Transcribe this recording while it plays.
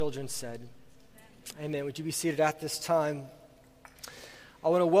Children said, amen. Would you be seated at this time? I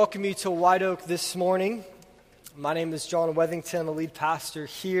want to welcome you to White Oak this morning. My name is John Wethington. I'm the lead pastor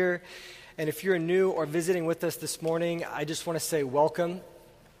here. And if you're new or visiting with us this morning, I just want to say welcome.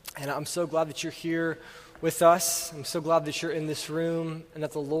 And I'm so glad that you're here with us. I'm so glad that you're in this room and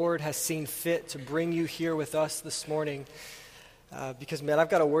that the Lord has seen fit to bring you here with us this morning. Because, man, I've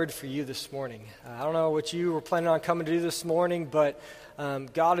got a word for you this morning. I don't know what you were planning on coming to do this morning, but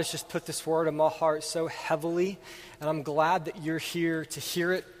God has just put this word in my heart so heavily, and I'm glad that you're here to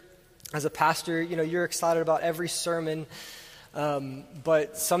hear it. As a pastor, you're excited about every sermon,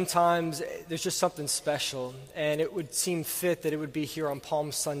 but sometimes there's just something special, and it would seem fit that it would be here on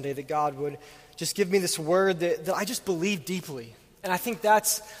Palm Sunday, that God would just give me this word that I just believe deeply. And I think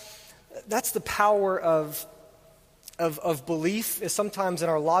that's the power of belief. Is sometimes in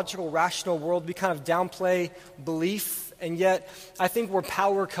our logical, rational world, we kind of downplay belief. And yet, I think where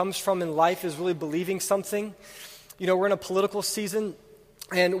power comes from in life is really believing something. We're in a political season,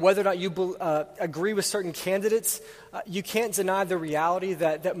 and whether or not you agree with certain candidates, you can't deny the reality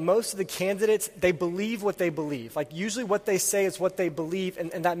that most of the candidates, they believe what they believe. Like, usually what they say is what they believe,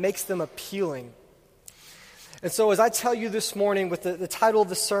 and that makes them appealing. And so as I tell you this morning with the title of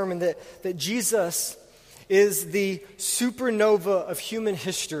the sermon, that Jesus is the supernova of human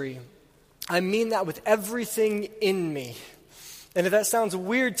history, I mean that with everything in me. And if that sounds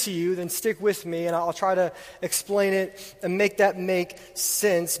weird to you, then stick with me, and I'll try to explain it and make that make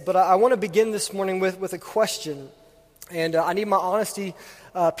sense. But I want to begin this morning with a question. And I need my honesty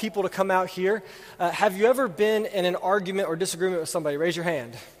people to come out here. Have you ever been in an argument or disagreement with somebody? Raise your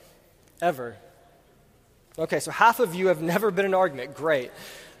hand. Ever? Okay, so half of you have never been in an argument. Great.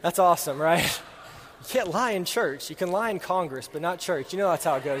 That's awesome, right? You can't lie in church. You can lie in Congress, but not church. You know that's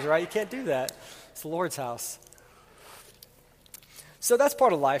how it goes, right? You can't do that. It's the Lord's house. So that's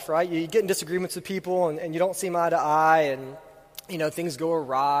part of life, right? You get in disagreements with people, and you don't see eye to eye, and things go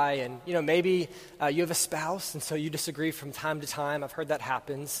awry, and maybe you have a spouse, and so you disagree from time to time. I've heard that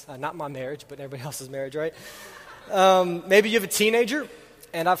happens. Not my marriage, but everybody else's marriage, right? Maybe you have a teenager,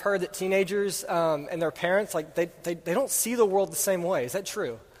 and I've heard that teenagers and their parents, like they don't see the world the same way. Is that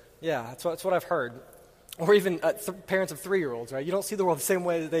true? Yeah, that's what I've heard. Or even parents of 3-year-olds, right? You don't see the world the same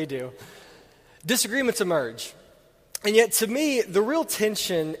way that they do. Disagreements emerge. And yet, to me, the real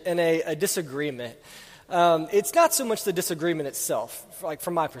tension in a disagreement, it's not so much the disagreement itself, like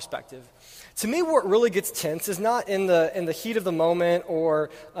from my perspective. To me, where it really gets tense is not in the heat of the moment or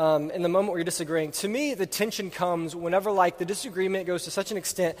in the moment where you're disagreeing. To me, the tension comes whenever, like, the disagreement goes to such an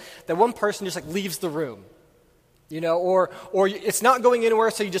extent that one person just, like, leaves the room. Or it's not going anywhere,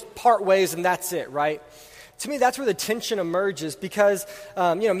 so you just part ways and that's it, right? To me, that's where the tension emerges because,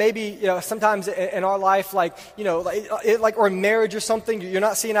 maybe, sometimes in our life, like or in marriage or something, you're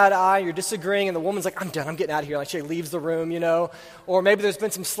not seeing eye to eye, you're disagreeing, and the woman's like, I'm done, I'm getting out of here. Like, she leaves the room, Or maybe there's been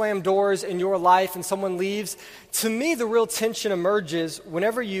some slammed doors in your life and someone leaves. To me, the real tension emerges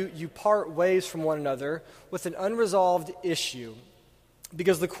whenever you part ways from one another with an unresolved issue.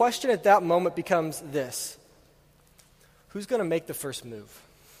 Because the question at that moment becomes this: who's going to make the first move?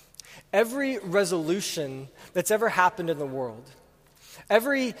 Every resolution that's ever happened in the world,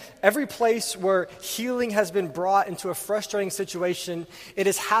 every place where healing has been brought into a frustrating situation, it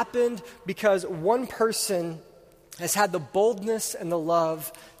has happened because one person has had the boldness and the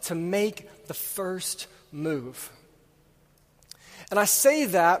love to make the first move. And I say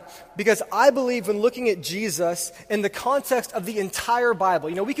that because I believe when looking at Jesus in the context of the entire Bible,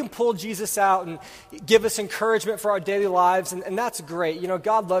 we can pull Jesus out and give us encouragement for our daily lives, and that's great.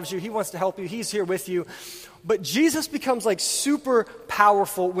 God loves you. He wants to help you. He's here with you. But Jesus becomes like super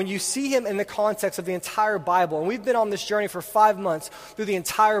powerful when you see him in the context of the entire Bible. And we've been on this journey for 5 months through the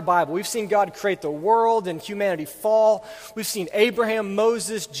entire Bible. We've seen God create the world and humanity fall. We've seen Abraham,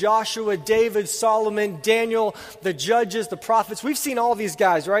 Moses, Joshua, David, Solomon, Daniel, the judges, the prophets. We've seen all these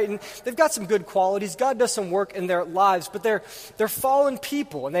guys, right? And they've got some good qualities. God does some work in their lives, but they're fallen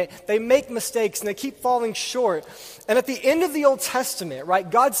people, and they make mistakes, and they keep falling short. And at the end of the Old Testament, right,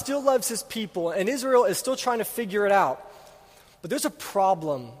 God still loves his people, and Israel is still trying to figure it out. But there's a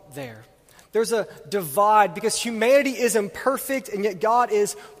problem there. There's a divide because humanity is imperfect, and yet God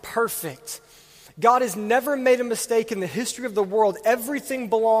is perfect. God has never made a mistake in the history of the world. Everything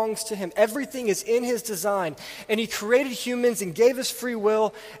belongs to him. Everything is in his design. And he created humans and gave us free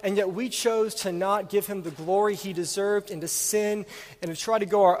will, and yet we chose to not give him the glory he deserved and to sin and to try to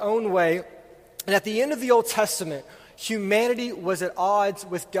go our own way. And at the end of the Old Testament, humanity was at odds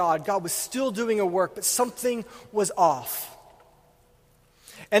with God. God was still doing a work, but something was off.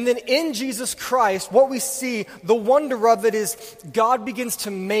 And then in Jesus Christ, what we see, the wonder of it is God begins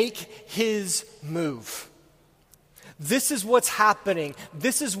to make his move. This is what's happening.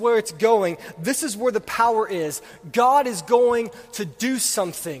 This is where it's going. This is where the power is. God is going to do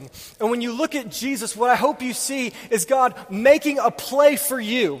something. And when you look at Jesus, what I hope you see is God making a play for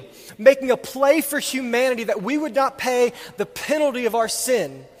you, making a play for humanity that we would not pay the penalty of our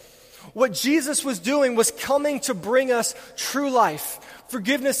sin. What Jesus was doing was coming to bring us true life,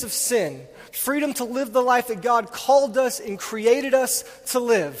 forgiveness of sin, freedom to live the life that God called us and created us to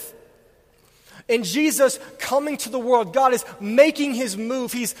live. In Jesus coming to the world, God is making his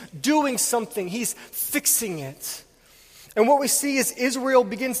move. He's doing something. He's fixing it. And what we see is Israel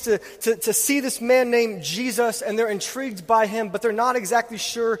begins to see this man named Jesus, and they're intrigued by him, but they're not exactly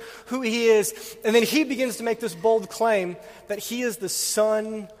sure who he is. And then he begins to make this bold claim that he is the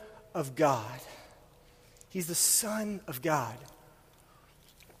Son of God. He's the Son of God.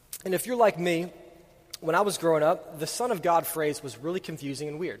 And if you're like me, when I was growing up, the Son of God phrase was really confusing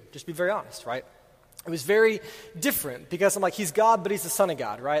and weird. Just to be very honest, right? It was very different because I'm like, he's God, but he's the Son of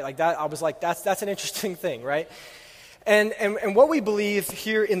God, right? Like that, I was like, that's an interesting thing, right? And what we believe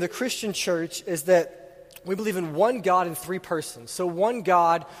here in the Christian church is that we believe in one God in three persons. So one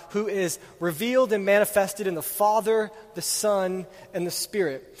God who is revealed and manifested in the Father, the Son, and the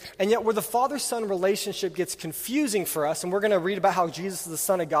Spirit. And yet where the Father-Son relationship gets confusing for us, and we're going to read about how Jesus is the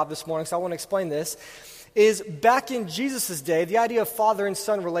Son of God this morning, so I want to explain this, is back in Jesus' day, the idea of father and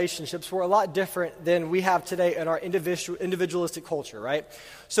son relationships were a lot different than we have today in our individualistic culture, right?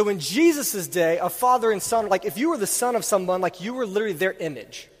 So in Jesus' day, a father and son, like if you were the son of someone, like you were literally their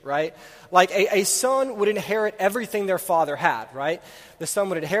image, right? Like a son would inherit everything their father had, right? The son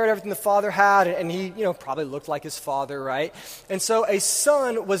would inherit everything the father had, and he, probably looked like his father, right? And so a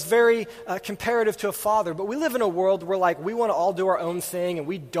son was very comparative to a father. But we live in a world where, like, we want to all do our own thing, and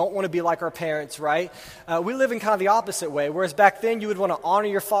we don't want to be like our parents, right? We live in kind of the opposite way. Whereas back then, you would want to honor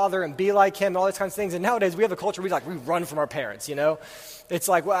your father and be like him and all these kinds of things. And nowadays, we have a culture where we run from our parents, It's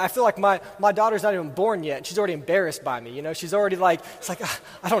like, well, I feel like my daughter's not even born yet, and she's already embarrassed by me, She's already like, it's like,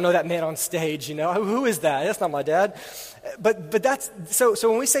 I don't know that man on stage, Who is that? That's not my dad. But that's, so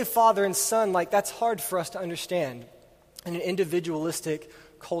when we say father and son, like, that's hard for us to understand in an individualistic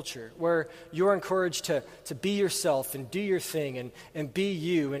culture where you're encouraged to be yourself and do your thing and be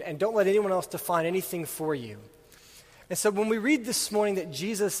you and don't let anyone else define anything for you. And so when we read this morning that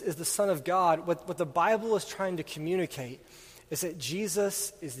Jesus is the Son of God, what the Bible is trying to communicate is that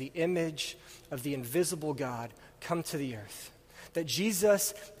Jesus is the image of the invisible God come to the earth. That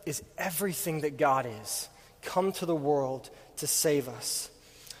Jesus is everything that God is, come to the world to save us.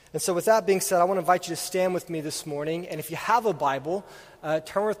 And so with that being said, I want to invite you to stand with me this morning. And if you have a Bible,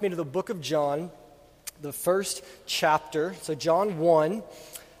 turn with me to the book of John, the first chapter. So John 1,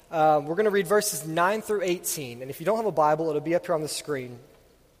 we're going to read verses 9 through 18. And if you don't have a Bible, it'll be up here on the screen.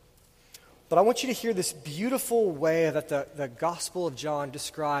 But I want you to hear this beautiful way that the Gospel of John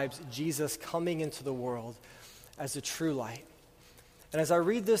describes Jesus coming into the world as a true light. And as I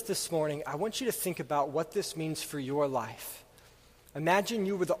read this morning, I want you to think about what this means for your life. Imagine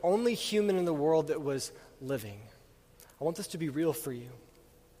you were the only human in the world that was living. I want this to be real for you.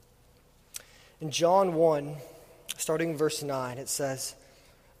 In John 1, starting in verse 9, it says,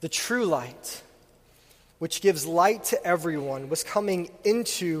 "The true light, which gives light to everyone, was coming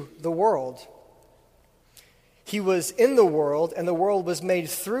into the world. He was in the world, and the world was made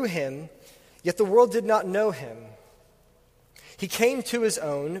through him, yet the world did not know him. He came to his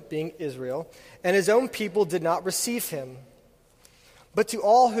own, being Israel, and his own people did not receive him. But to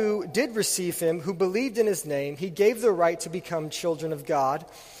all who did receive him, who believed in his name, he gave the right to become children of God,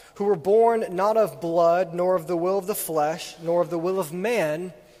 who were born not of blood, nor of the will of the flesh, nor of the will of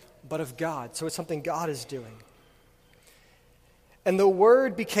man, but of God." So it's something God is doing. "And the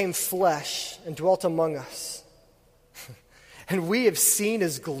Word became flesh and dwelt among us. And we have seen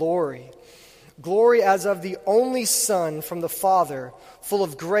his glory, glory as of the only Son from the Father, full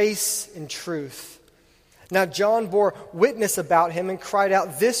of grace and truth. Now John bore witness about him and cried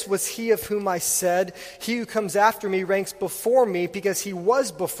out, 'This was he of whom I said, he who comes after me ranks before me, because he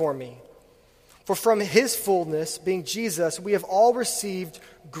was before me. For from his fullness, being Jesus, we have all received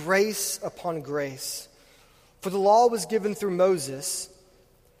grace upon grace. For the law was given through Moses,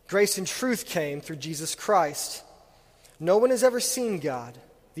 grace and truth came through Jesus Christ. No one has ever seen God,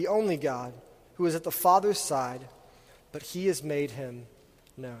 the only God, who is at the Father's side, but he has made him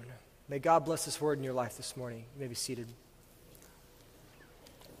known." May God bless this word in your life this morning. You may be seated.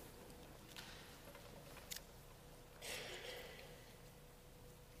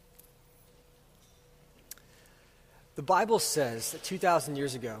 The The Bible says that 2,000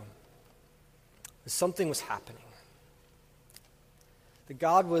 years ago, something was happening. That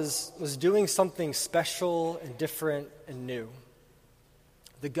God was doing something special and different and new.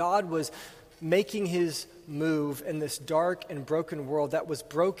 That God was making his move in this dark and broken world that was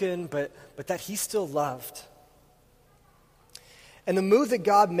broken, but that he still loved. And the move that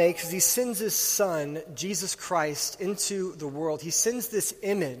God makes is he sends his son, Jesus Christ, into the world. He sends this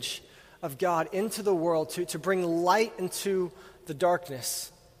image of God into the world to bring light into the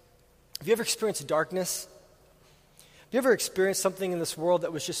darkness. Have you ever experienced darkness? Have you ever experienced something in this world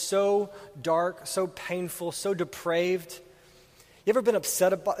that was just so dark, so painful, so depraved? You ever been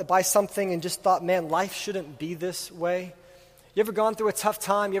upset by something and just thought, man, life shouldn't be this way? You ever gone through a tough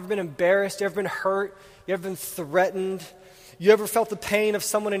time? You ever been embarrassed? You ever been hurt? You ever been threatened? You ever felt the pain of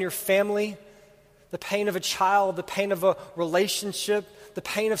someone in your family? The pain of a child, the pain of a relationship, the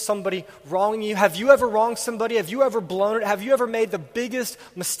pain of somebody wronging you? Have you ever wronged somebody? Have you ever blown it? Have you ever made the biggest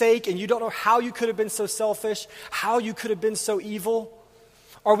mistake and you don't know how you could have been so selfish, how you could have been so evil?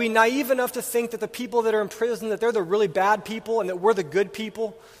 Are we naive enough to think that the people that are in prison, that they're the really bad people and that we're the good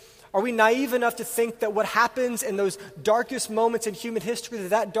people? Are we naive enough to think that what happens in those darkest moments in human history,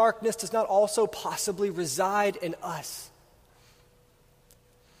 that darkness does not also possibly reside in us?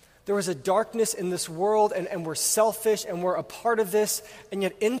 There was a darkness in this world, and we're selfish, and we're a part of this, and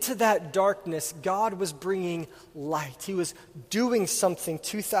yet into that darkness, God was bringing light. He was doing something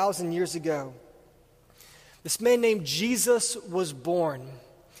 2,000 years ago. This man named Jesus was born,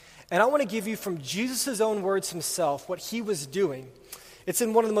 and I want to give you from Jesus' own words himself what he was doing. It's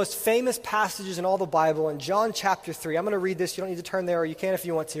in one of the most famous passages in all the Bible, in John chapter 3. I'm going to read this. You don't need to turn there, or you can if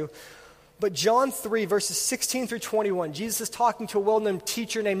you want to. But John 3, verses 16 through 21, Jesus is talking to a well-known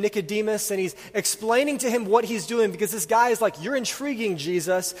teacher named Nicodemus, and he's explaining to him what he's doing, because this guy is like, you're intriguing,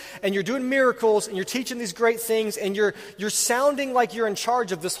 Jesus, and you're doing miracles, and you're teaching these great things, and you're sounding like you're in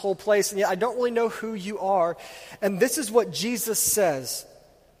charge of this whole place, and yet I don't really know who you are. And this is what Jesus says.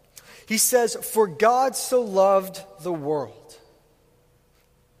 He says, "For God so loved the world."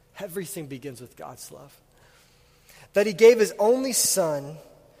 Everything begins with God's love. "That he gave his only Son,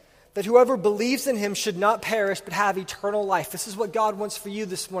 that whoever believes in him should not perish but have eternal life." This is what God wants for you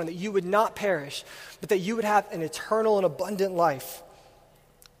this morning, that you would not perish, but that you would have an eternal and abundant life.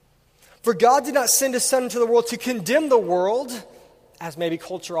 "For God did not send his Son into the world to condemn the world," as maybe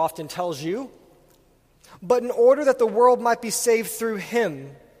culture often tells you, "but in order that the world might be saved through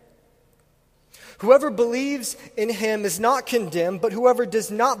him. Whoever believes in him is not condemned, but whoever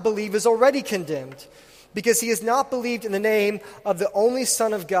does not believe is already condemned, because he has not believed in the name of the only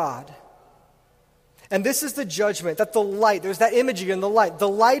Son of God. And this is the judgment, that the light," there's that image again, the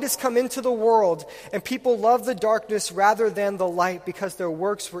light has come into the world, and people love the darkness rather than the light because their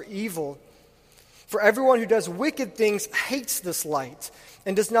works were evil. For everyone who does wicked things hates this light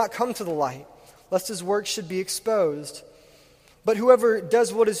and does not come to the light, lest his works should be exposed. But whoever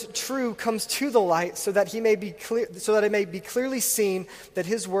does what is true comes to the light, so that it may be clearly seen that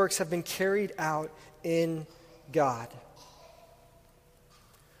his works have been carried out in God.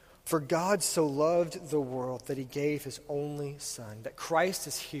 For God so loved the world that he gave his only Son. That Christ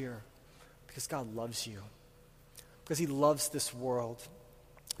is here because God loves you. Because he loves this world.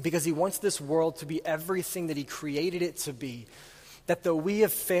 Because he wants this world to be everything that he created it to be. That though we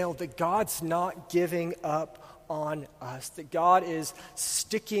have failed, that God's not giving up on us. That God is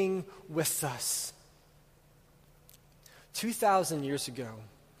sticking with us. 2,000 years ago,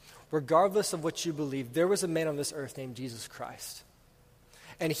 regardless of what you believe, there was a man on this earth named Jesus Christ.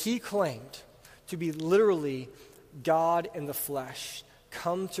 And he claimed to be literally God in the flesh,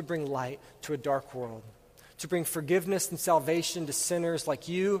 come to bring light to a dark world, to bring forgiveness and salvation to sinners like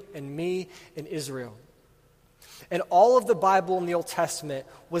you and me and Israel. And all of the Bible in the Old Testament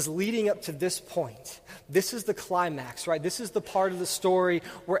was leading up to this point. This is the climax, right? This is the part of the story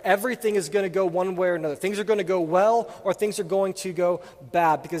where everything is going to go one way or another. Things are going to go well or things are going to go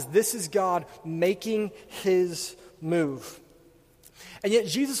bad, because this is God making his move. And yet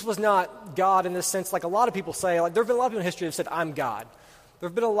Jesus was not God in the sense, like a lot of people say. Like, there have been a lot of people in history that have said, "I'm God." There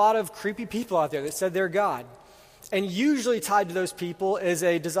have been a lot of creepy people out there that said they're God. And usually tied to those people is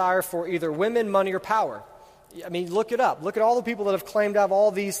a desire for either women, money, or power. I mean, look it up. Look at all the people that have claimed to have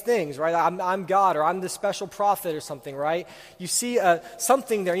all these things, right? I'm God, or I'm the special prophet or something, right? You see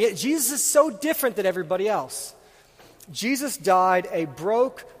something there. Yet Jesus is so different than everybody else. Jesus died a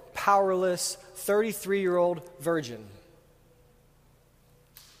broke, powerless, 33-year-old virgin.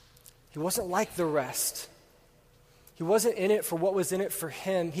 He wasn't like the rest. He wasn't in it for what was in it for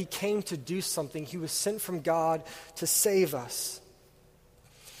him. He came to do something. He was sent from God to save us.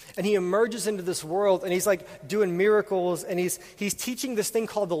 And he emerges into this world, and he's like doing miracles, and he's teaching this thing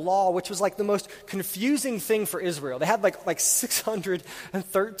called the law, which was like the most confusing thing for Israel. They had like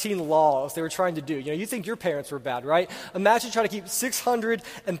 613 laws they were trying to do. You know, you think your parents were bad, right? Imagine trying to keep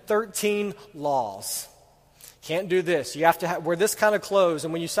 613 laws. Can't do this. You have to wear this kind of clothes.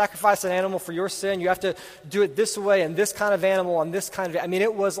 And when you sacrifice an animal for your sin, you have to do it this way and this kind of animal on this kind of... I mean,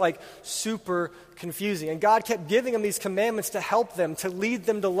 it was like super confusing. And God kept giving them these commandments to help them, to lead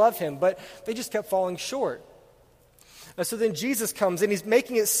them to love him. But they just kept falling short. And so then Jesus comes and he's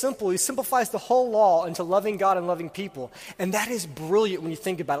making it simple. He simplifies the whole law into loving God and loving people. And that is brilliant when you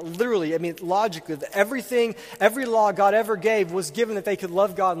think about it. Literally, I mean, logically, everything, every law God ever gave was given that they could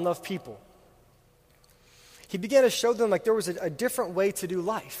love God and love people. He began to show them like there was a different way to do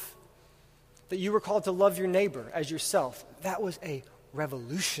life, that you were called to love your neighbor as yourself. That was a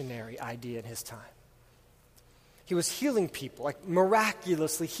revolutionary idea in his time. He was healing people, like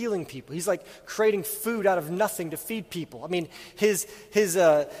miraculously healing people. He's like creating food out of nothing to feed people. I mean, his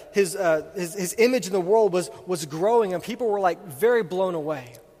image in the world was growing, and people were like very blown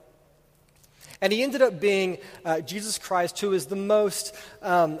away. And he ended up being Jesus Christ, who is the most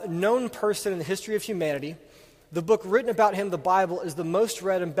known person in the history of humanity. The book written about him, the Bible, is the most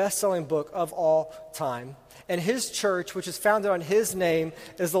read and best-selling book of all time. And his church, which is founded on his name,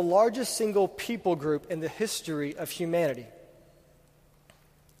 is the largest single people group in the history of humanity.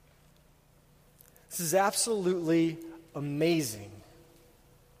 This is absolutely amazing.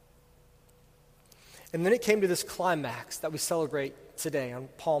 And then it came to this climax that we celebrate today on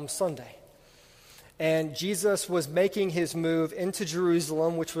Palm Sunday. And Jesus was making his move into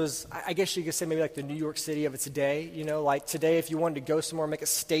Jerusalem, which was, I guess you could say, maybe like the New York City of its day. You know, like today, if you wanted to go somewhere and make a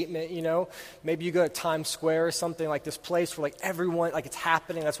statement, you know, maybe you go to Times Square or something, like this place where like everyone, like it's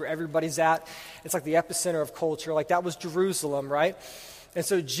happening, that's where everybody's at. It's like the epicenter of culture. Like that was Jerusalem, right? And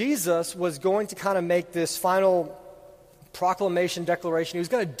so Jesus was going to kind of make this final proclamation, declaration. He was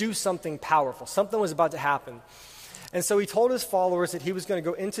going to do something powerful. Something was about to happen. And so he told his followers that he was going to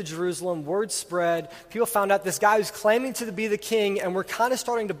go into Jerusalem. Word spread. People found out this guy who's claiming to be the king, and we're kind of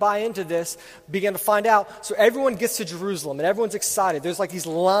starting to buy into this, began to find out. So everyone gets to Jerusalem, and everyone's excited. There's like these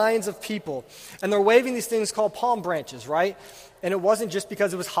lines of people, and they're waving these things called palm branches, right? And it wasn't just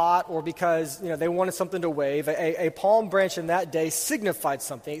because it was hot or because, you know, they wanted something to wave. A palm branch in that day signified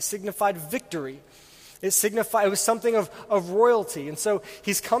something. It signified victory. It was something of royalty. And so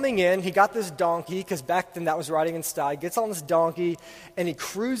he's coming in, he got this donkey, because back then that was riding in style. He gets on this donkey, and he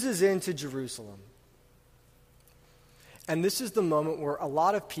cruises into Jerusalem. And this is the moment where a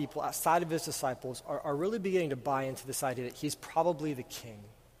lot of people outside of his disciples are really beginning to buy into this idea that he's probably the king.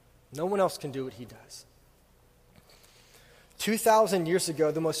 No one else can do what he does. 2,000 years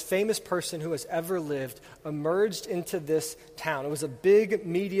ago, the most famous person who has ever lived emerged into this town. It was a big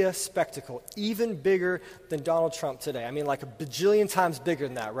media spectacle, even bigger than Donald Trump today. I mean, like a bajillion times bigger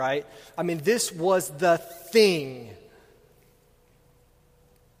than that, right? I mean, this was the thing.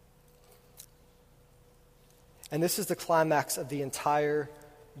 And this is the climax of the entire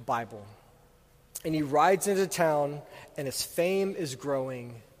Bible. And he rides into town, and his fame is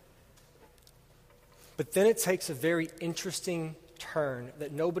growing. But then it takes a very interesting turn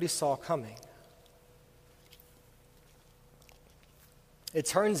that nobody saw coming. It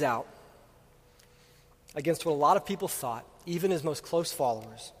turns out, against what a lot of people thought, even his most close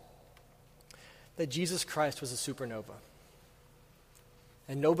followers, that Jesus Christ was a supernova.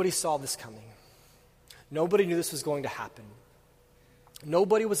 And nobody saw this coming. Nobody knew this was going to happen.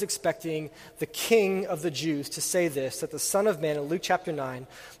 Nobody was expecting the King of the Jews to say this, that the Son of Man, in Luke chapter 9,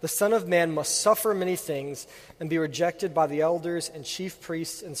 the Son of Man must suffer many things and be rejected by the elders and chief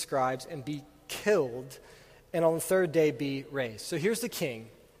priests and scribes and be killed, and on the third day be raised. So here's the king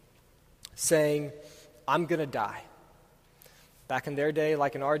saying, I'm going to die. Back in their day,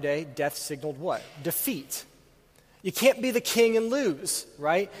 like in our day, death signaled what? Defeat. You can't be the king and lose,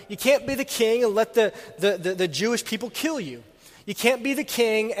 right? You can't be the king and let the Jewish people kill you. You can't be the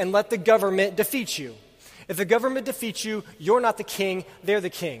king and let the government defeat you. If the government defeats you, you're not the king, they're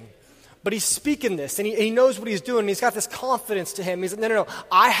the king. But he's speaking this, and he knows what he's doing, and he's got this confidence to him. He's like, no,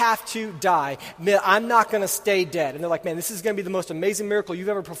 I have to die. I'm not going to stay dead. And they're like, man, this is going to be the most amazing miracle you've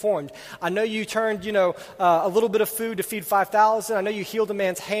ever performed. I know you turned, a little bit of food to feed 5,000. I know you healed a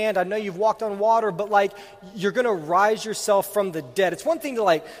man's hand. I know you've walked on water, but you're going to rise yourself from the dead. It's one thing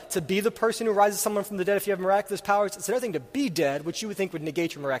to be the person who rises someone from the dead if you have miraculous powers. It's another thing to be dead, which you would think would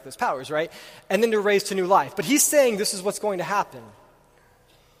negate your miraculous powers, right? And then to raise to new life. But he's saying this is what's going to happen.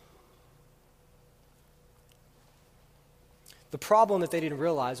 The problem that they didn't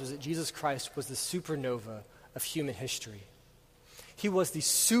realize was that Jesus Christ was the supernova of human history. He was the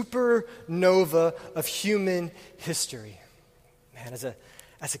supernova of human history. Man,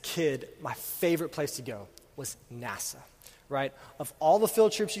 as a kid, my favorite place to go was NASA, right? Of all the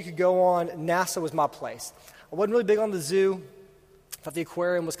field trips you could go on, NASA was my place. I wasn't really big on the zoo. I thought the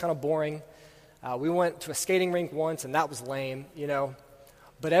aquarium was kind of boring. We went to a skating rink once, and that was lame,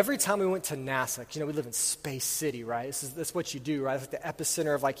 But every time we went to NASA, 'cause, we live in Space City, right? That's what you do, right? It's like the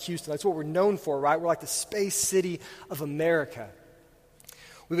epicenter of, Houston. That's what we're known for, right? We're like the space city of America.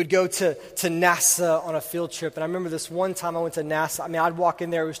 We would go to NASA on a field trip, and I remember this one time I went to NASA. I mean, I'd walk in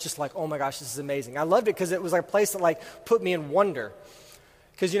there, it was just like, oh my gosh, this is amazing. I loved it because it was like a place that, put me in wonder.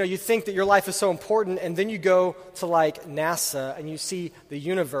 Because, you think that your life is so important, and then you go to, NASA, and you see the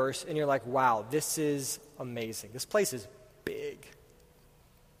universe, and you're like, wow, this is amazing. This place is big.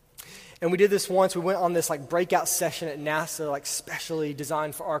 And we did this once. We went on this, breakout session at NASA, specially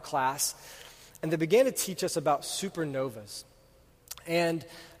designed for our class. And they began to teach us about supernovas. And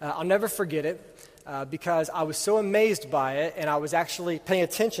I'll never forget it because I was so amazed by it, and I was actually paying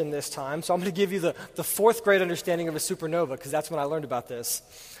attention this time. So I'm going to give you the fourth grade understanding of a supernova, because that's when I learned about this.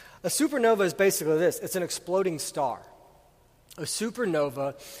 A supernova is basically this. It's an exploding star. A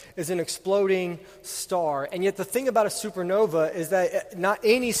supernova is an exploding star. And yet the thing about a supernova is that not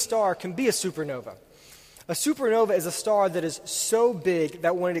any star can be a supernova. A supernova is a star that is so big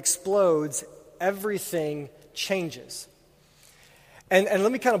that when it explodes, everything changes. And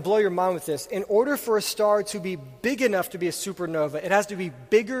let me kind of blow your mind with this. In order for a star to be big enough to be a supernova, it has to be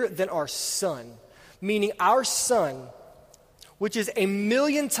bigger than our sun. Meaning our sun, which is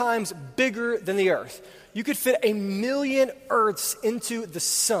 1,000,000 times bigger than the earth. You could fit 1,000,000 Earths into the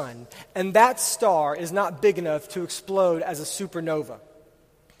sun, and that star is not big enough to explode as a supernova.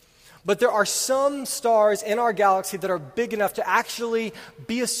 But there are some stars in our galaxy that are big enough to actually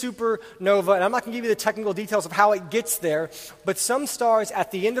be a supernova, and I'm not going to give you the technical details of how it gets there, but some stars at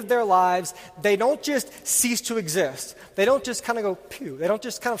the end of their lives, they don't just cease to exist. They don't just kind of go pew. They don't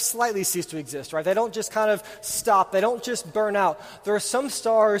just kind of slightly cease to exist, right? They don't just kind of stop. They don't just burn out. There are some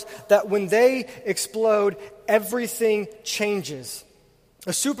stars that when they explode, everything changes.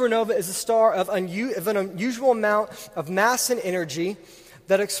 A supernova is a star of an unusual amount of mass and energy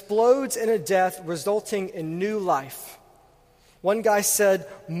that explodes in a death resulting in new life. One guy said,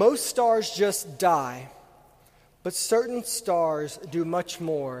 most stars just die, but certain stars do much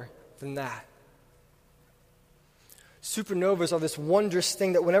more than that. Supernovas are this wondrous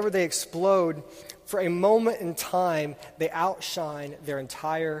thing that whenever they explode, for a moment in time, they outshine their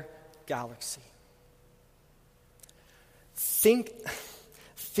entire galaxy. Think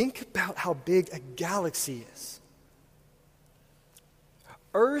about how big a galaxy is.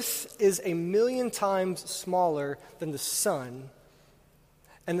 Earth is 1,000,000 times smaller than the sun,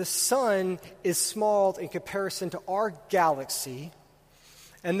 and the sun is small in comparison to our galaxy.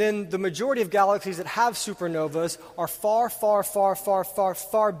 And then the majority of galaxies that have supernovas are far, far, far, far, far,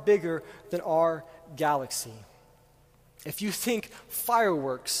 far bigger than our galaxy. If you think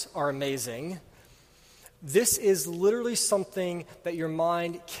fireworks are amazing, this is literally something that your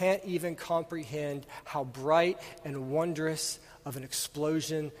mind can't even comprehend how bright and wondrous of an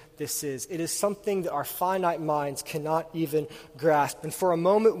explosion this is. It is something that our finite minds cannot even grasp. And for a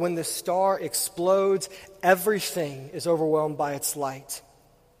moment when the star explodes, everything is overwhelmed by its light.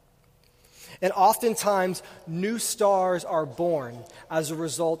 And oftentimes, new stars are born as a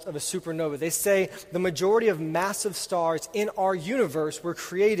result of a supernova. They say the majority of massive stars in our universe were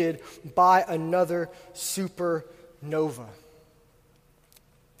created by another supernova.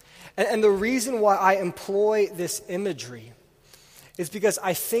 And the reason why I employ this imagery is because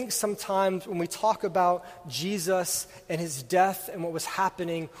I think sometimes when we talk about Jesus and his death and what was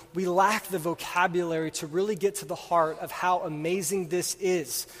happening, we lack the vocabulary to really get to the heart of how amazing this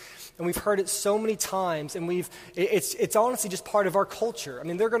is. And we've heard it so many times, and it's honestly just part of our culture. I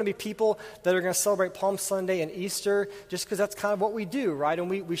mean, there are going to be people that are going to celebrate Palm Sunday and Easter just because that's kind of what we do, right? And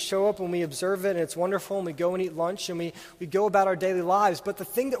we show up and we observe it, and it's wonderful, and we go and eat lunch, and we go about our daily lives. But the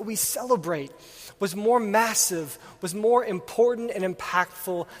thing that we celebrate was more massive, was more important and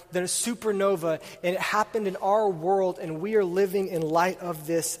impactful than a supernova, and it happened in our world, and we are living in light of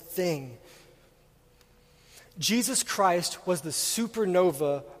this thing. Jesus Christ was the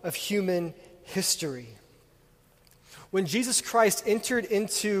supernova of human history. When Jesus Christ entered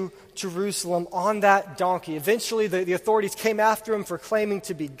into Jerusalem on that donkey, eventually the authorities came after him for claiming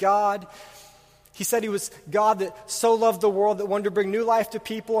to be God. He said he was God that so loved the world that wanted to bring new life to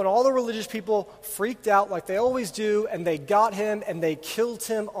people, and all the religious people freaked out like they always do, and they got him and they killed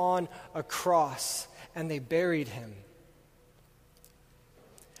him on a cross, and they buried him.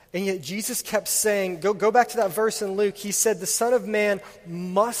 And yet Jesus kept saying, go back to that verse in Luke. He said, the Son of Man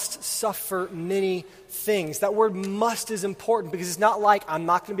must suffer many things. That word must is important because it's not like I'm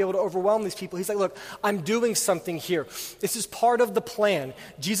not going to be able to overwhelm these people. He's like, look, I'm doing something here. This is part of the plan.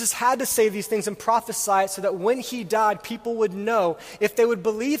 Jesus had to say these things and prophesy it so that when he died, people would know, if they would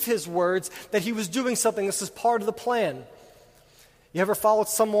believe his words, that he was doing something. This is part of the plan. You ever followed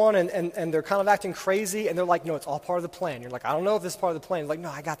someone and they're kind of acting crazy and they're like, no, it's all part of the plan. You're like, I don't know if this is part of the plan. You're like, no,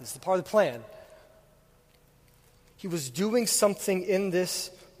 I got this. It's part of the plan. He was doing something in this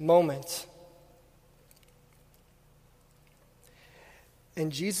moment.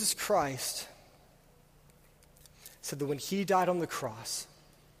 And Jesus Christ said that when he died on the cross,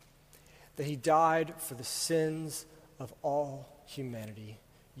 that he died for the sins of all humanity,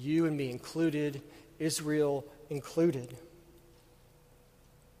 you and me included, Israel included.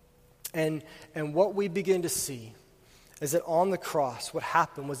 And what we begin to see is that on the cross, what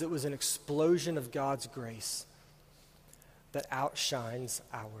happened was it was an explosion of God's grace that outshines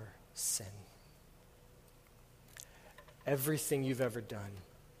our sin. Everything you've ever done,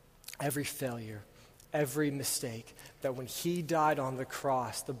 every failure, every mistake, that when he died on the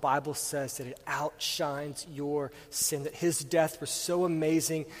cross, the Bible says that it outshines your sin, that his death was so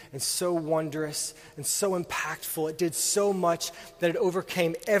amazing and so wondrous and so impactful. It did so much that it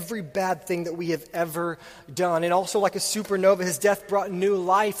overcame every bad thing that we have ever done. And also, like a supernova, his death brought new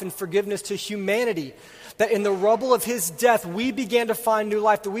life and forgiveness to humanity. That in the rubble of his death, we began to find new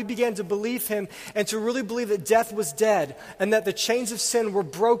life, that we began to believe him and to really believe that death was dead and that the chains of sin were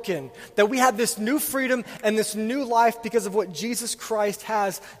broken, that we have this new freedom and this new life because of what Jesus Christ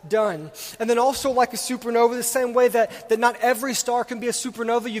has done. And then also, like a supernova, the same way that not every star can be a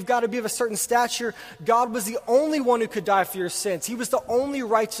supernova, you've got to be of a certain stature. God was the only one who could die for your sins. He was the only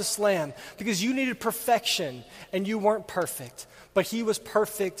righteous lamb because you needed perfection and you weren't perfect, but he was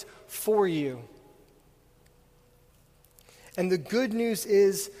perfect for you. And the good news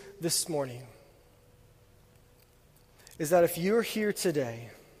is this morning is that if you're here today,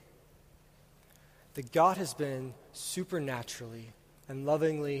 that God has been supernaturally and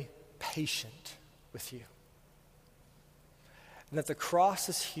lovingly patient with you. And that the cross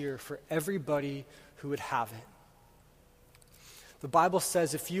is here for everybody who would have it. The Bible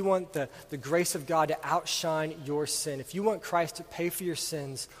says if you want the grace of God to outshine your sin, if you want Christ to pay for your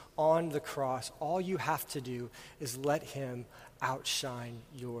sins on the cross, all you have to do is let him outshine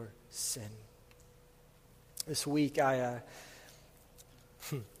your sin. This week, I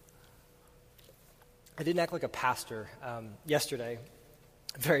didn't act like a pastor yesterday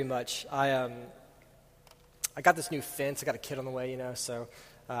very much. I got this new fence. I got a kid on the way, so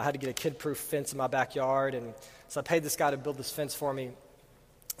I had to get a kid-proof fence in my backyard, and so I paid this guy to build this fence for me.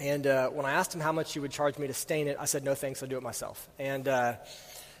 And when I asked him how much he would charge me to stain it, I said, no thanks, I'll do it myself. And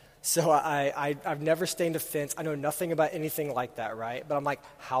so I've never stained a fence. I know nothing about anything like that, right? But I'm like,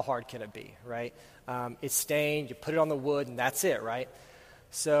 how hard can it be, right? It's stained, you put it on the wood, and that's it, right?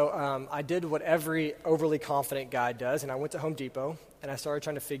 So I did what every overly confident guy does, and I went to Home Depot, and I started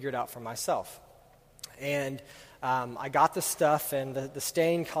trying to figure it out for myself. And I got the stuff, and the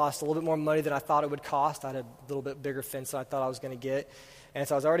stain cost a little bit more money than I thought it would cost. I had a little bit bigger fence than I thought I was going to get. And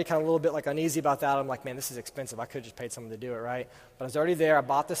so I was already kind of a little bit uneasy about that. I'm like, man, this is expensive. I could have just paid someone to do it, right? But I was already there. I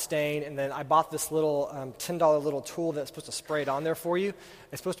bought the stain, and then I bought this little $10 little tool that's supposed to spray it on there for you.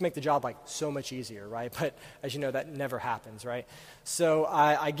 It's supposed to make the job so much easier, right? But as you know, that never happens, right? So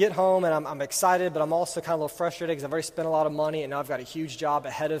I get home, and I'm excited, but I'm also kind of a little frustrated because I've already spent a lot of money, and now I've got a huge job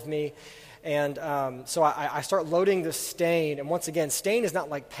ahead of me. And so I start loading the stain, and once again, stain is not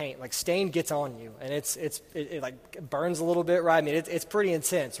like paint. Like, stain gets on you, and it burns a little bit, right? I mean, it's pretty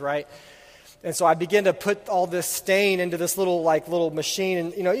intense, right? And so I begin to put all this stain into this little machine,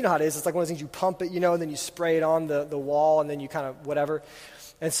 and you know how it is. It's like one of those things, you pump it, and then you spray it on the wall, and then you kind of whatever.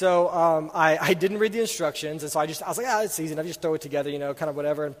 And so I didn't read the instructions, and so I was like, it's easy. And I just throw it together, kind of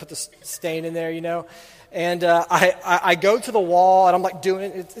whatever, and put the stain in there, And I go to the wall, and I'm like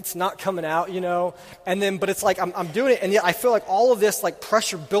doing it. It's not coming out, And then, but it's like I'm doing it, and yet I feel like all of this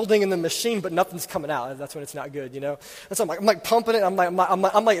pressure building in the machine, but nothing's coming out. That's when it's not good, And so I'm like pumping it. I'm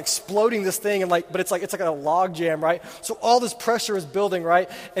like exploding this thing, and but it's like a log jam, right? So all this pressure is building, right?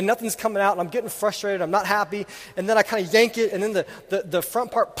 And nothing's coming out, and I'm getting frustrated. I'm not happy, and then I kind of yank it, and then the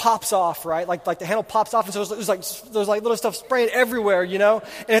front part pops off, right? Like the handle pops off, and so there's little stuff spraying everywhere, And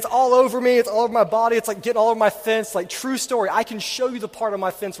it's all over me. It's all over my body. It's getting all over my fence. True story. I can show you the part of my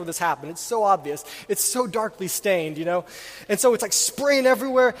fence where this happened. It's so obvious. It's so darkly stained, And so it's spraying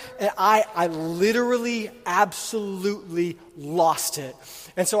everywhere, and I literally, absolutely lost it.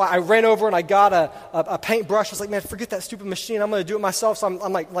 And so I ran over and I got a paintbrush. I was like, man, forget that stupid machine. I'm going to do it myself. So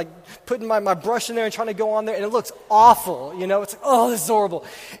I'm like putting my brush in there and trying to go on there. And it looks awful, you know. It's like, oh, this is horrible.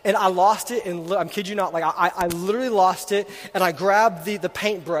 And I lost it. And I'm kidding you not. Like I literally lost it. And I grabbed the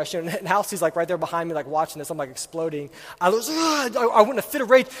paintbrush. And Halsey's like right there behind me, like watching this. I'm like exploding. I went in a fit of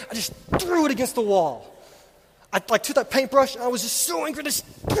rage. I just threw it against the wall. I took that paintbrush. And I was just so angry. I just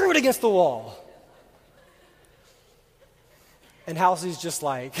threw it against the wall. And Halsey's just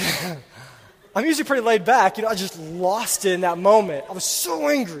like, I'm usually pretty laid back. You know, I just lost it in that moment. I was so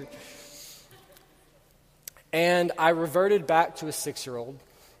angry. And I reverted back to a 6-year-old.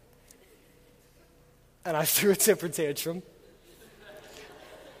 And I threw a temper tantrum.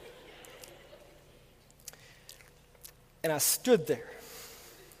 And I stood there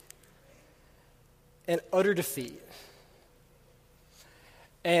in utter defeat.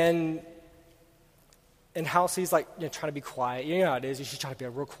 And Halsey's like, you know, trying to be quiet. You know how it is. She's trying to be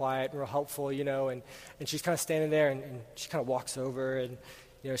real quiet and real helpful, you know. And she's kind of standing there, and she kind of walks over, and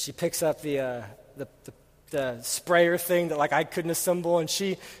you know, she picks up the sprayer thing that like I couldn't assemble, and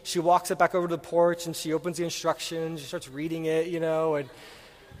she walks it back over to the porch, and she opens the instructions. She starts reading it, you know, and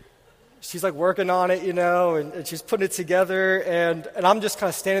she's like working on it, you know, and she's putting it together, and I'm just kind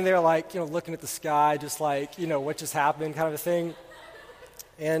of standing there, like, you know, looking at the sky, just like, you know, what just happened, kind of a thing,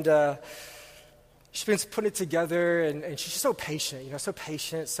 and. She begins putting it together, and she's just so patient, you know, so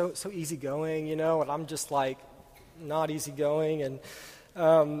patient, so easygoing, you know, and I'm just like not easygoing,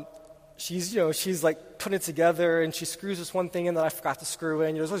 and she's like putting it together, and she screws this one thing in that I forgot to screw in.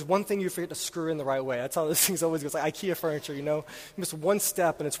 You know, there's always one thing you forget to screw in the right way. That's how this thing's always goes. Like IKEA furniture, you know, you miss one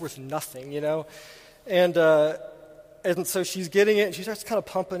step and it's worth nothing, you know, and so she's getting it, and she starts kind of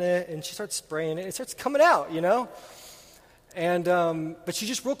pumping it, and she starts spraying it, and it starts coming out, you know. And but she's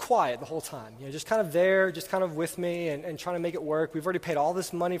just real quiet the whole time, you know, just kind of there, just kind of with me and trying to make it work. We've already paid all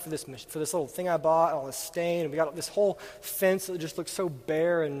this money for this little thing I bought, all this stain, and we got this whole fence that just looks so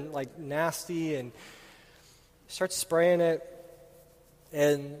bare and like nasty. And starts spraying it,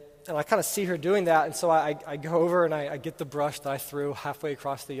 and I kind of see her doing that, and so I go over and I get the brush that I threw halfway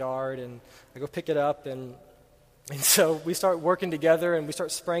across the yard, and I go pick it up, and so we start working together, and we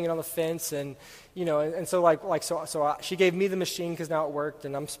start spraying it on the fence, and you know, and so she gave me the machine because now it worked,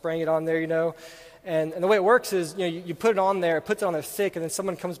 and I'm spraying it on there, you know, and the way it works is, you know, you put it on there, puts it on there thick, and then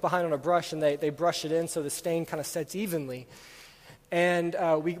someone comes behind on a brush, and they brush it in so the stain kind of sets evenly, and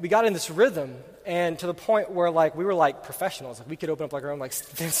we got in this rhythm, and to the point where like we were like professionals, like we could open up like our own like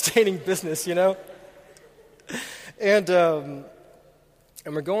staining business, you know, and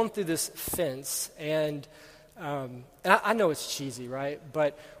we're going through this fence, and I know it's cheesy, right?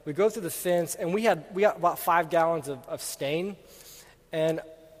 But we go through the fence, and we got about 5 gallons of stain, and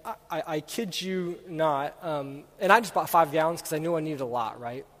I kid you not, and I just bought 5 gallons because I knew I needed a lot,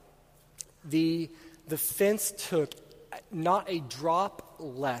 right? The fence took not a drop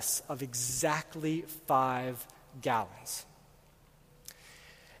less of exactly 5 gallons.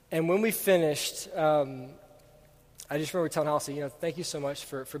 And when we finished, I just remember telling Halsey, you know, thank you so much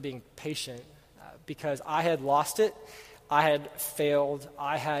for being patient. Because I had lost it, I had failed,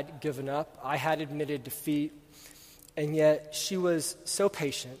 I had given up, I had admitted defeat, and yet she was so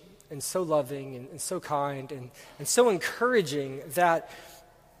patient and so loving and so kind and so encouraging that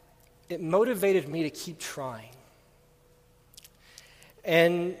it motivated me to keep trying.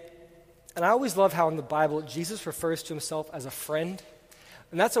 And I always love how in the Bible Jesus refers to himself as a friend,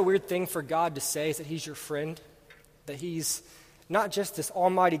 and that's a weird thing for God to say, is that he's your friend, that he's not just this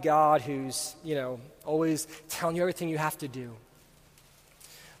almighty God who's, you know, always telling you everything you have to do.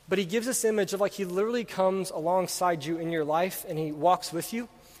 But he gives this image of like he literally comes alongside you in your life, and he walks with you,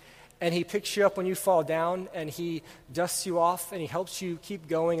 and he picks you up when you fall down, and he dusts you off, and he helps you keep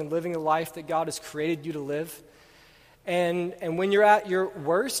going and living the life that God has created you to live. And when you're at your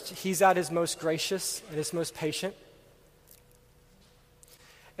worst, he's at his most gracious and his most patient.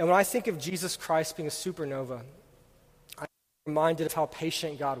 And when I think of Jesus Christ being a supernova, reminded of how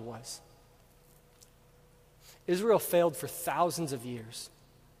patient God was. Israel failed for thousands of years,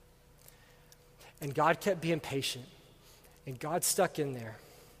 and God kept being patient, and God stuck in there,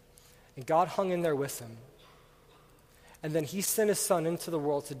 and God hung in there with them, and then he sent his son into the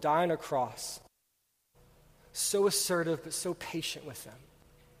world to die on a cross, so assertive but so patient with them.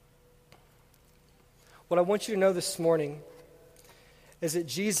 What I want you to know this morning is that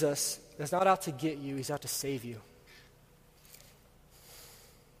Jesus is not out to get you, he's out to save you.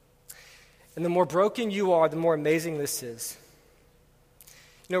 And the more broken you are, the more amazing this is.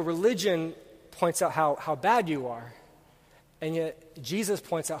 You know, religion points out how bad you are, and yet Jesus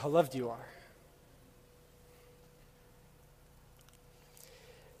points out how loved you are.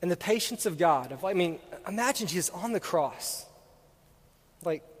 And the patience of God. Imagine Jesus on the cross.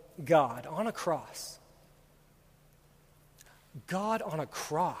 Like God on a cross. God on a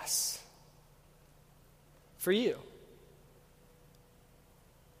cross. For you.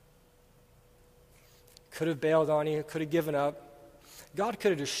 Could have bailed on you, could have given up. God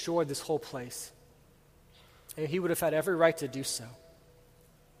could have destroyed this whole place. And he would have had every right to do so.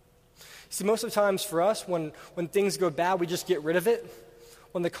 See, most of the times for us, when things go bad, we just get rid of it.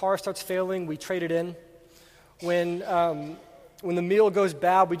 When the car starts failing, we trade it in. When the meal goes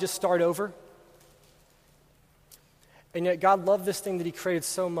bad, we just start over. And yet God loved this thing that he created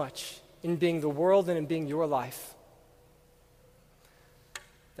so much in being the world and in being your life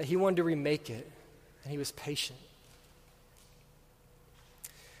that he wanted to remake it, and he was patient.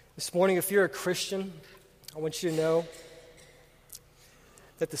 This morning, if you're a Christian, I want you to know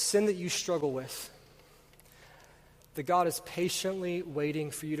that the sin that you struggle with, that God is patiently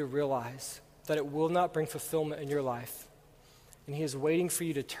waiting for you to realize that it will not bring fulfillment in your life. And he is waiting for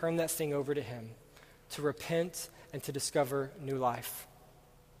you to turn that thing over to him, to repent and to discover new life.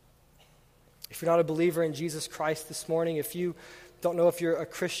 If you're not a believer in Jesus Christ this morning, if you don't know if you're a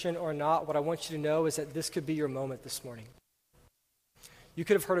Christian or not, what I want you to know is that this could be your moment this morning. You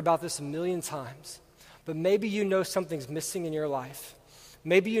could have heard about this a million times, but maybe you know something's missing in your life.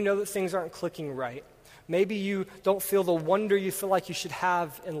 Maybe you know that things aren't clicking right. Maybe you don't feel the wonder you feel like you should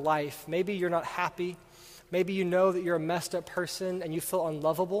have in life. Maybe you're not happy. Maybe you know that you're a messed up person and you feel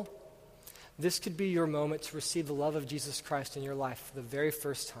unlovable. This could be your moment to receive the love of Jesus Christ in your life for the very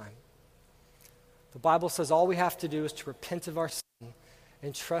first time. The Bible says all we have to do is to repent of our sin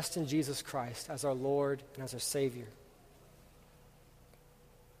and trust in Jesus Christ as our Lord and as our Savior.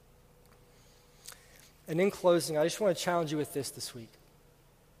 And in closing, I just want to challenge you with this week.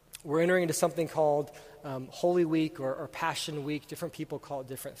 We're entering into something called Holy Week or Passion Week. Different people call it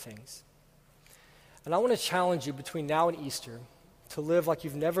different things. And I want to challenge you between now and Easter to live like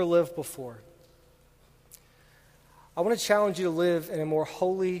you've never lived before. I want to challenge you to live in a more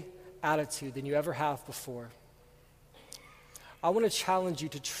holy attitude than you ever have before. I want to challenge you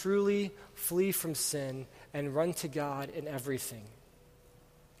to truly flee from sin and run to God in everything.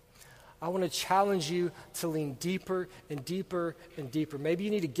 I want to challenge you to lean deeper and deeper and deeper. Maybe you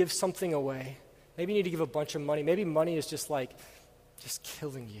need to give something away. Maybe you need to give a bunch of money. Maybe money is just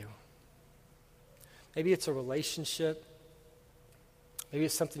killing you. Maybe it's a relationship. Maybe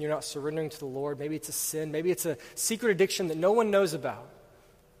it's something you're not surrendering to the Lord. Maybe it's a sin. Maybe it's a secret addiction that no one knows about.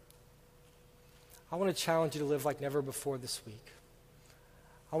 I want to challenge you to live like never before this week.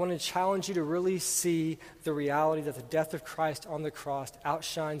 I want to challenge you to really see the reality that the death of Christ on the cross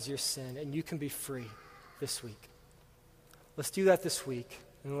outshines your sin, and you can be free this week. Let's do that this week,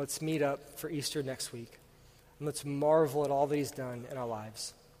 and let's meet up for Easter next week. And let's marvel at all that he's done in our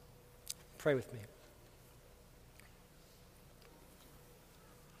lives. Pray with me.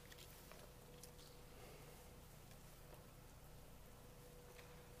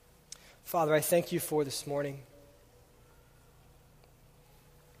 Father, I thank you for this morning.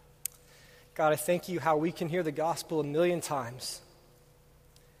 God, I thank you how we can hear the gospel a million times.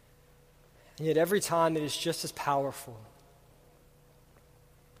 And yet every time it is just as powerful.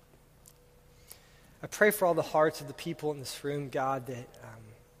 I pray for all the hearts of the people in this room, God, that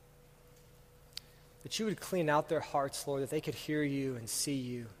you would clean out their hearts, Lord, that they could hear you and see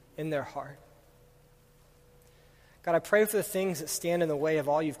you in their heart. God, I pray for the things that stand in the way of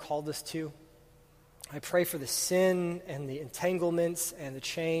all you've called us to. I pray for the sin and the entanglements and the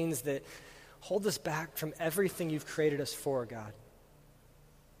chains that hold us back from everything you've created us for, God.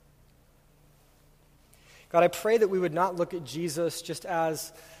 God, I pray that we would not look at Jesus just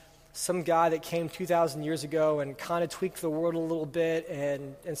as some guy that came 2,000 years ago and kind of tweaked the world a little bit,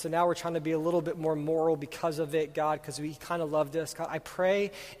 and so now we're trying to be a little bit more moral because of it, God, because he kind of loved us. God, I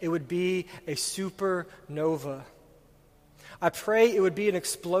pray it would be a supernova. I pray it would be an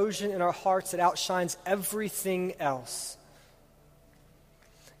explosion in our hearts that outshines everything else.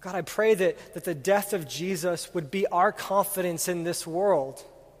 God, I pray that the death of Jesus would be our confidence in this world.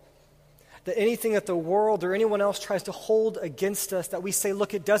 That anything that the world or anyone else tries to hold against us, that we say,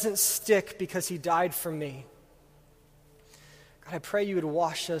 look, it doesn't stick because he died for me. God, I pray you would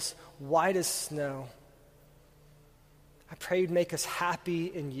wash us white as snow. I pray you'd make us happy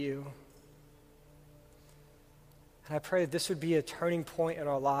in you. And I pray that this would be a turning point in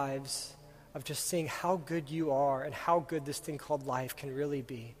our lives of just seeing how good you are and how good this thing called life can really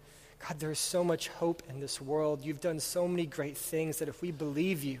be. God, there is so much hope in this world. You've done so many great things that if we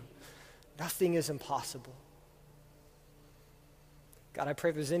believe you, nothing is impossible. God, I pray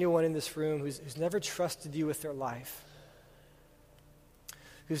if there's anyone in this room who's never trusted you with their life,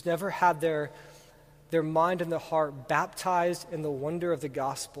 who's never had their mind and their heart baptized in the wonder of the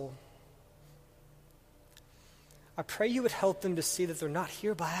gospel. I pray you would help them to see that they're not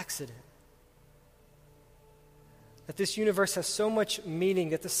here by accident. That this universe has so much meaning,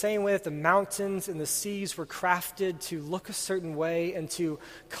 that the same way that the mountains and the seas were crafted to look a certain way and to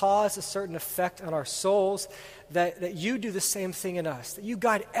cause a certain effect on our souls, that you do the same thing in us, that you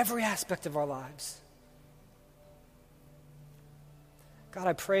guide every aspect of our lives. God,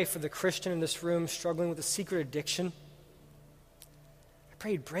 I pray for the Christian in this room struggling with a secret addiction. I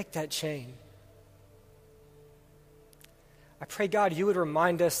pray you'd break that chain. I pray, God, you would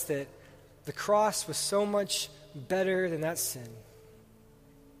remind us that the cross was so much better than that sin.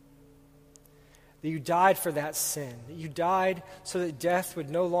 That you died for that sin. That you died so that death would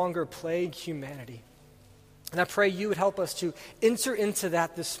no longer plague humanity. And I pray you would help us to enter into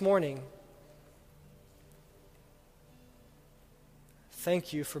that this morning.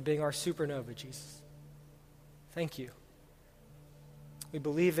 Thank you for being our supernova, Jesus. Thank you. We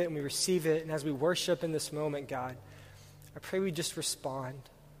believe it and we receive it. And as we worship in this moment, God, I pray we just respond.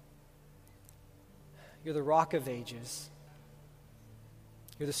 You're the rock of ages.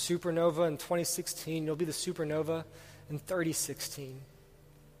 You're the supernova in 2016. You'll be the supernova in 3016.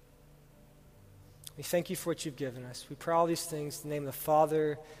 We thank you for what you've given us. We pray all these things in the name of the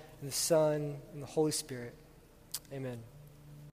Father, and the Son, and the Holy Spirit. Amen.